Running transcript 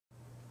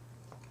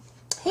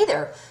Hey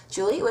there,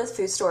 Julie with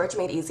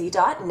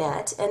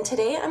FoodStorageMadeEasy.net, and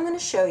today I'm going to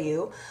show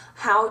you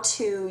how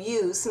to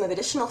use some of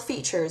additional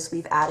features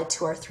we've added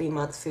to our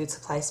 3-month food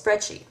supply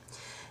spreadsheet.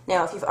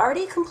 Now, if you've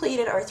already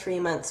completed our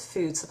 3-month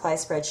food supply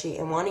spreadsheet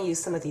and want to use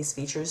some of these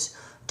features,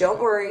 don't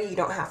worry, you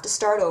don't have to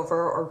start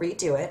over or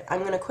redo it.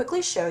 I'm going to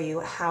quickly show you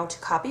how to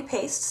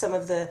copy-paste some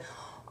of the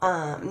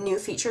new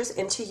features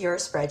into your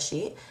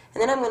spreadsheet,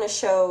 and then I'm going to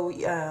show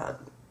you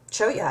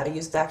how to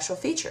use the actual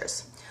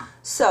features.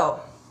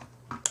 So,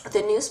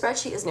 the new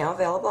spreadsheet is now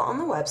available on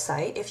the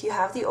website. If you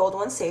have the old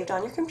one saved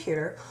on your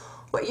computer,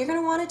 what you're going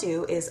to want to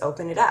do is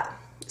open it up.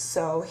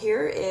 So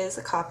here is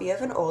a copy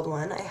of an old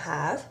one I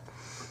have,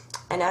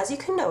 and as you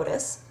can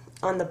notice,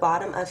 on the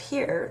bottom of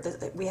here,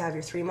 we have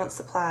your 3-month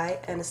supply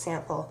and a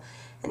sample,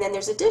 and then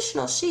there's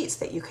additional sheets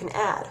that you can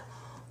add.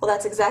 Well,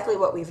 that's exactly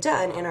what we've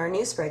done in our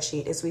new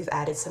spreadsheet, is we've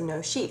added some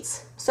no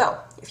sheets. So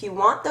if you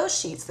want those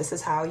sheets, this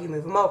is how you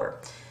move them over.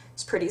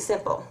 It's pretty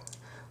simple.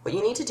 What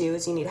you need to do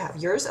is you need to have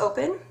yours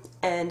open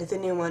and the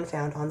new one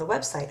found on the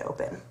website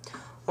open.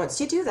 Once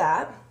you do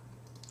that,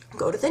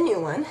 go to the new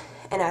one,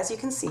 and as you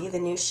can see, the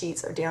new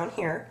sheets are down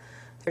here.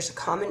 There's a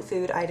common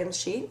food item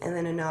sheet, and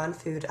then a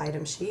non-food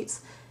item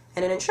sheets,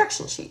 and an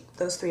instruction sheet.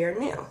 Those 3 are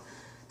new.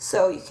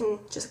 So you can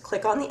just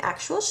click on the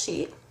actual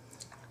sheet,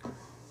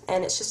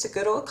 and it's just a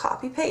good old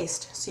copy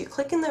paste. So you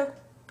click in the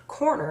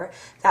corner,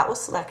 that will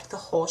select the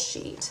whole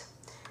sheet.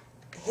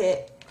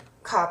 Hit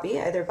copy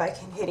either by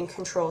hitting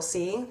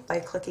Control-C,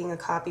 by clicking a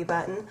copy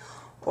button,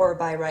 or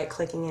by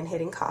right-clicking and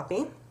hitting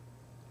copy.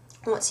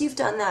 Once you've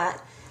done that,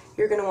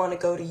 you're going to want to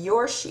go to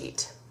your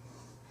sheet,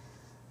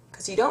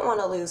 because you don't want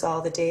to lose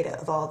all the data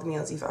of all the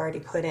meals you've already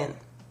put in.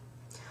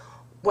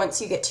 Once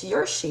you get to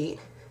your sheet,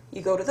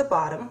 you go to the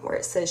bottom where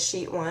it says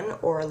Sheet 1,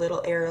 or a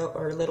little arrow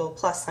or a little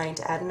plus sign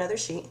to add another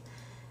sheet,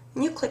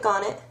 and you click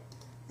on it,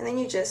 and then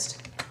you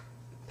just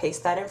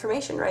paste that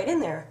information right in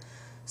there.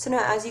 So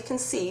now, as you can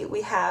see,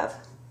 we have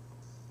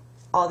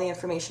all the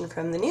information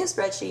from the new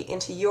spreadsheet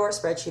into your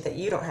spreadsheet that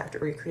you don't have to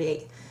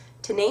recreate.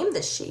 To name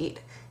this sheet,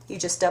 you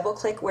just double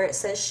click where it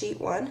says Sheet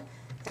 1,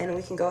 and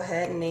we can go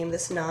ahead and name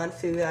this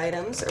non-food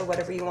items or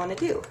whatever you want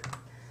to do.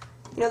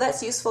 You know,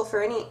 that's useful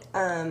for any,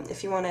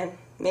 if you want to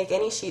make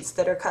any sheets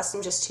that are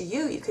custom just to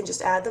you, you can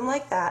just add them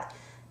like that,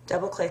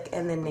 double click,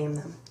 and then name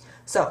them.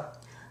 So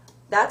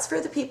that's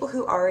for the people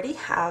who already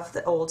have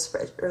the old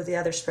spread or the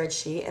other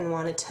spreadsheet and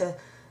wanted to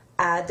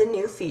add the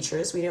new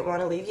features. We didn't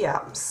want to leave you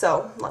out.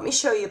 So let me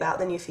show you about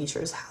the new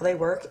features, how they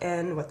work,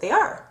 and what they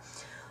are.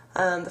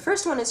 The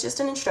first one is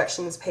just an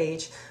instructions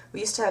page.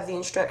 We used to have the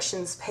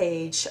instructions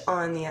page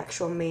on the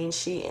actual main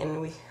sheet, and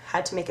we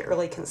had to make it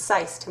really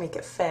concise to make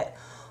it fit.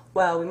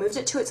 Well, we moved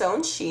it to its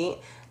own sheet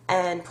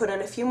and put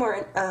in a few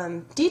more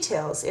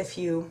details. If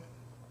you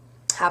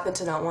happen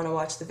to not want to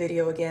watch the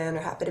video again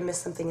or happen to miss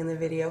something in the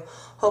video,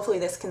 hopefully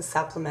this can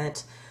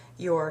supplement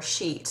your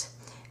sheet.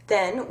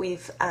 Then we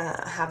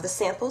have the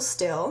samples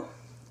still.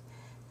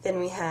 Then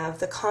we have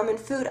the common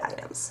food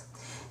items.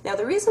 Now,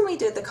 the reason we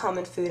did the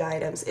common food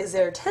items is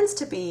there tends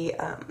to be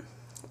a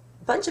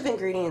bunch of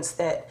ingredients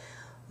that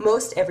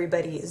most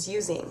everybody is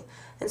using.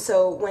 And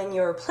so when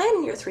you're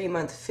planning your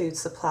 3-month food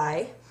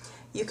supply,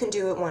 you can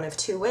do it one of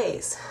 2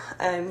 ways.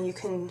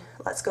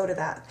 Let's go to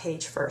that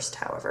page first,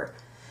 however.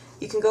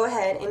 You can go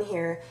ahead in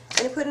here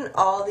and put in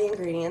all the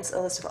ingredients,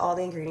 a list of all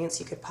the ingredients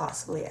you could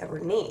possibly ever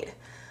need.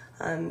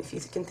 If you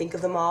can think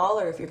of them all,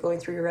 or if you're going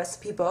through your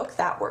recipe book,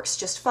 that works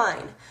just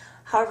fine.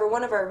 However,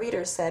 one of our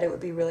readers said it would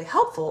be really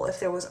helpful if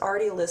there was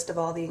already a list of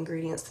all the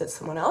ingredients that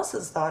someone else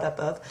has thought up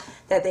of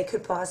that they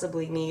could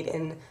possibly need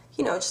in,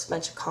 just a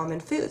bunch of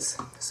common foods.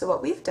 So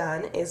what we've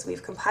done is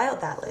we've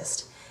compiled that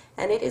list,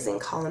 and it is in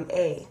column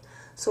A.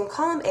 So in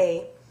column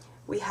A,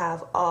 we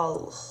have a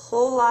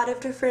whole lot of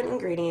different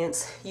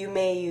ingredients. You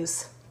may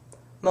use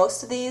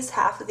most of these,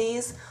 half of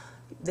these.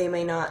 They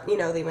may not,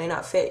 they may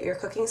not fit your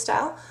cooking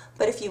style,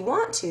 but if you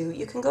want to,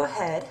 you can go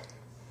ahead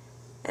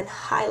and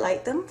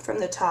highlight them from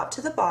the top to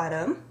the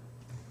bottom,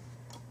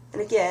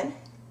 and again,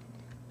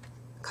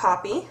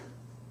 copy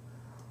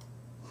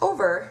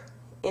over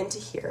into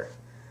here.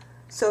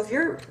 So if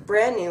you're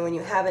brand new and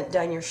you haven't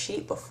done your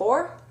sheet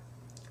before,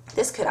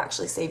 this could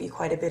actually save you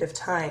quite a bit of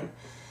time.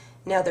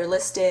 Now, they're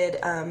listed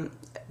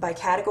by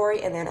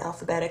category and then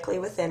alphabetically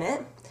within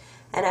it,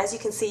 and as you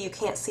can see, you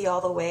can't see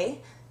all the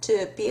way.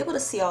 To be able to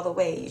see all the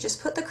way, you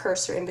just put the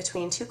cursor in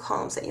between 2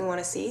 columns that you want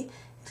to see.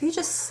 If you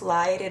just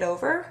slide it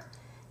over,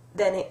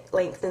 then it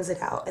lengthens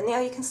it out, and now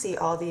you can see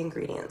all the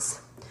ingredients.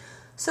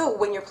 So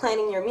when you're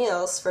planning your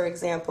meals, for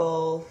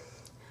example,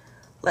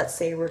 let's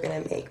say we're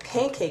going to make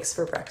pancakes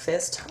for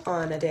breakfast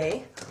on a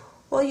day,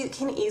 well, you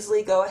can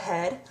easily go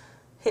ahead,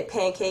 hit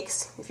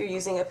pancakes if you're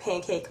using a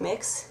pancake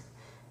mix,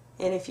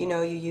 and if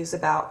you use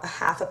about a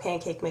half a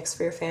pancake mix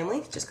for your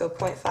family, just go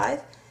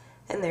 0.5,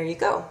 and there you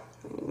go.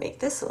 You make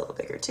this a little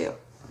bigger too.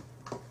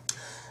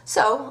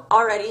 So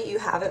already you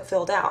have it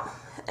filled out.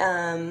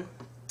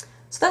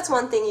 So that's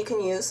one thing you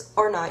can use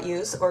or not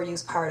use or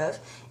use part of.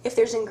 If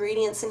there's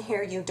ingredients in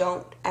here you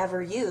don't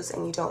ever use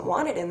and you don't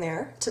want it in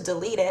there, to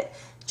delete it,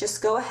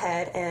 just go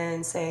ahead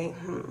and say,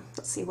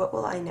 let's see, what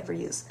will I never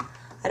use?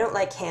 I don't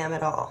like ham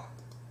at all.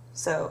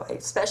 So I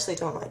especially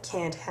don't like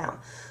canned ham.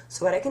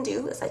 So what I can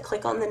do is I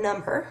click on the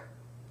number,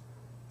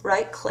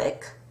 right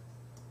click,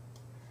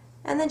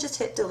 and then just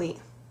hit delete.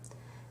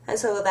 And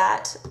so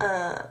that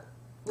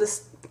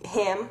this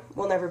ham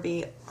will never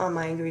be on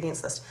my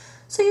ingredients list.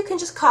 So you can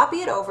just copy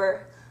it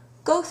over,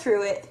 go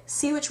through it,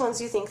 see which ones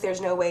you think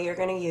there's no way you're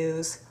going to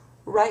use,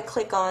 right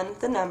click on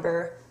the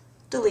number,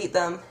 delete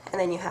them, and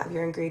then you have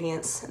your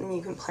ingredients, and then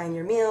you can plan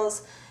your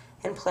meals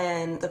and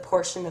plan the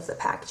portion of the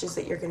packages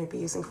that you're going to be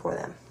using for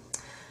them.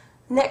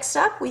 Next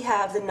up we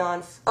have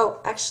the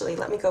actually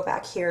let me go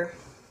back here.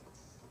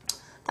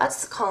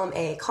 That's column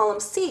A.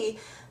 Column C,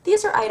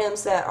 these are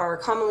items that are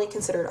commonly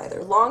considered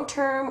either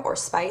long-term or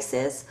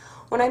spices.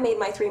 When I made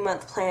my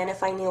 3-month plan,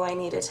 if I knew I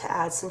needed to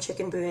add some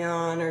chicken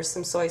bouillon or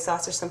some soy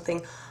sauce or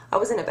something, I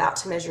wasn't about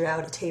to measure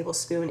out a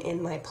tablespoon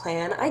in my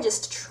plan. I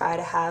just try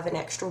to have an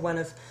extra one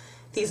of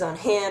these on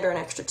hand or an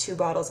extra 2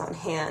 bottles on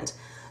hand.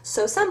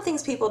 So some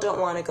things people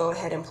don't want to go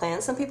ahead and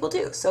plan, some people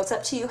do. So it's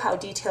up to you how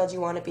detailed you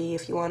want to be,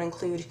 if you want to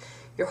include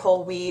your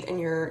whole wheat and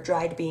your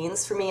dried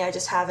beans. For me, I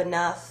just have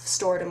enough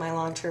stored in my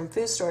long-term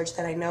food storage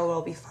that I know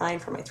will be fine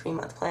for my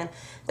 3-month plan,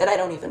 that I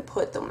don't even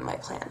put them in my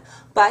plan.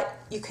 But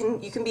you can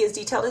be as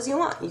detailed as you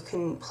want. You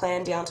can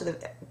plan down to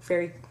the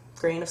very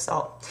grain of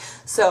salt.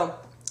 So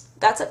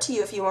that's up to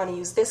you if you want to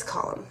use this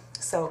column.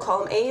 So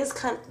column A is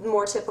kind of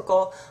more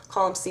typical.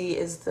 Column C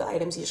is the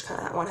items you just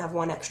kind of want to have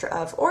one extra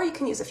of, or you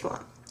can use if you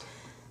want.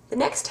 The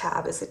next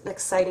tab is an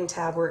exciting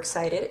tab. We're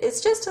excited. It's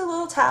just a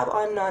little tab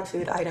on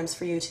non-food items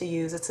for you to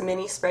use. It's a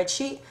mini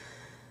spreadsheet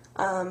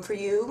for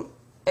you.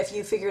 If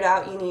you figured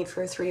out you need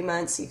for 3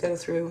 months, you go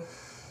through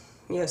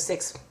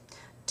 6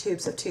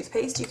 tubes of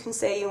toothpaste, you can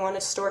say you want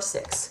to store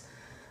 6.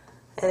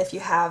 And if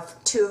you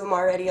have 2 of them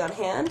already on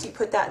hand, you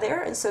put that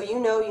there, and so you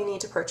know you need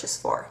to purchase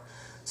 4.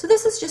 So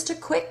this is just a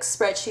quick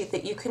spreadsheet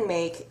that you can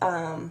make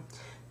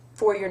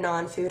for your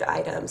non-food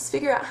items.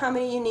 Figure out how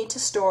many you need to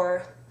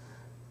store,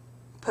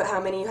 put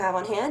how many you have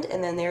on hand,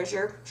 and then there's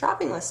your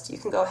shopping list. You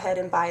can go ahead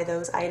and buy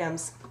those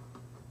items.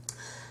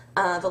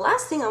 The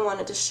last thing I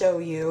wanted to show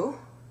you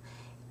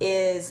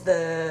is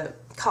the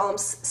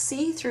columns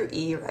C through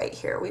E right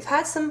here. We've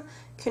had some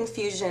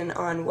confusion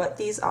on what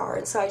these are,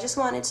 and so I just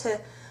wanted to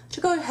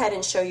go ahead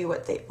and show you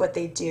what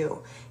they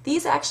do.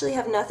 These actually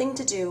have nothing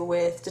to do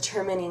with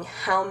determining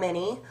how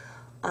many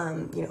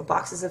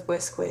boxes of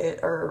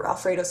Biscuit or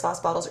Alfredo sauce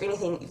bottles or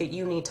anything that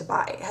you need to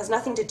buy. It has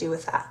nothing to do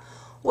with that.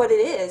 What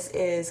it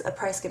is a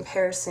price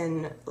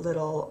comparison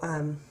little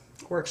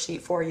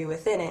worksheet for you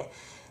within it,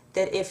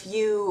 that if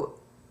you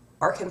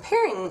are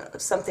comparing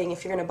something,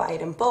 if you're going to buy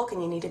it in bulk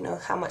and you need to know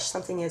how much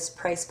something is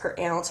price per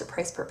ounce or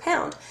price per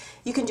pound,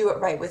 you can do it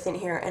right within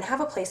here and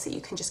have a place that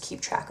you can just keep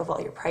track of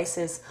all your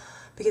prices,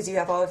 because you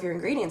have all of your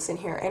ingredients in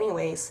here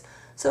anyways.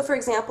 So for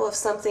example, if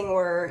something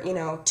were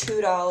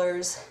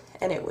 $2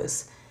 and it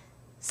was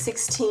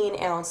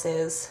 16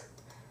 ounces,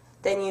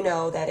 then you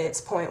know that it's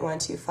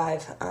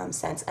 0.125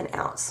 cents an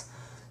ounce.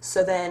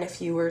 So then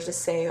if you were to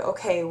say,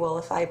 okay, well,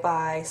 if I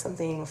buy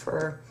something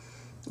for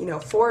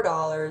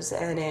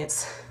 $4 and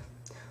it's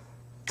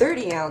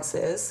 30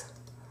 ounces,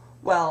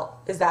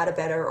 well, is that a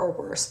better or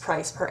worse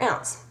price per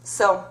ounce?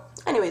 So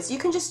anyways, you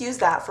can just use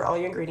that for all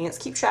your ingredients.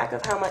 Keep track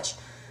of how much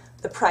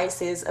the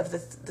price is of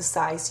the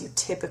size you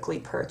typically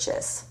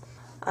purchase.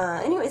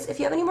 Anyways, if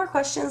you have any more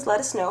questions,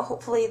 let us know.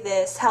 Hopefully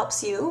this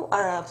helps you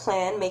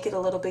plan, make it a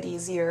little bit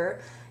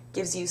easier,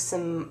 gives you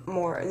some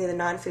more of the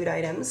non-food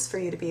items for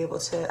you to be able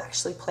to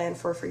actually plan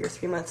for your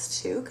 3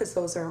 months too, because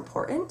those are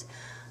important.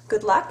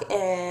 Good luck,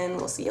 and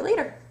we'll see you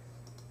later.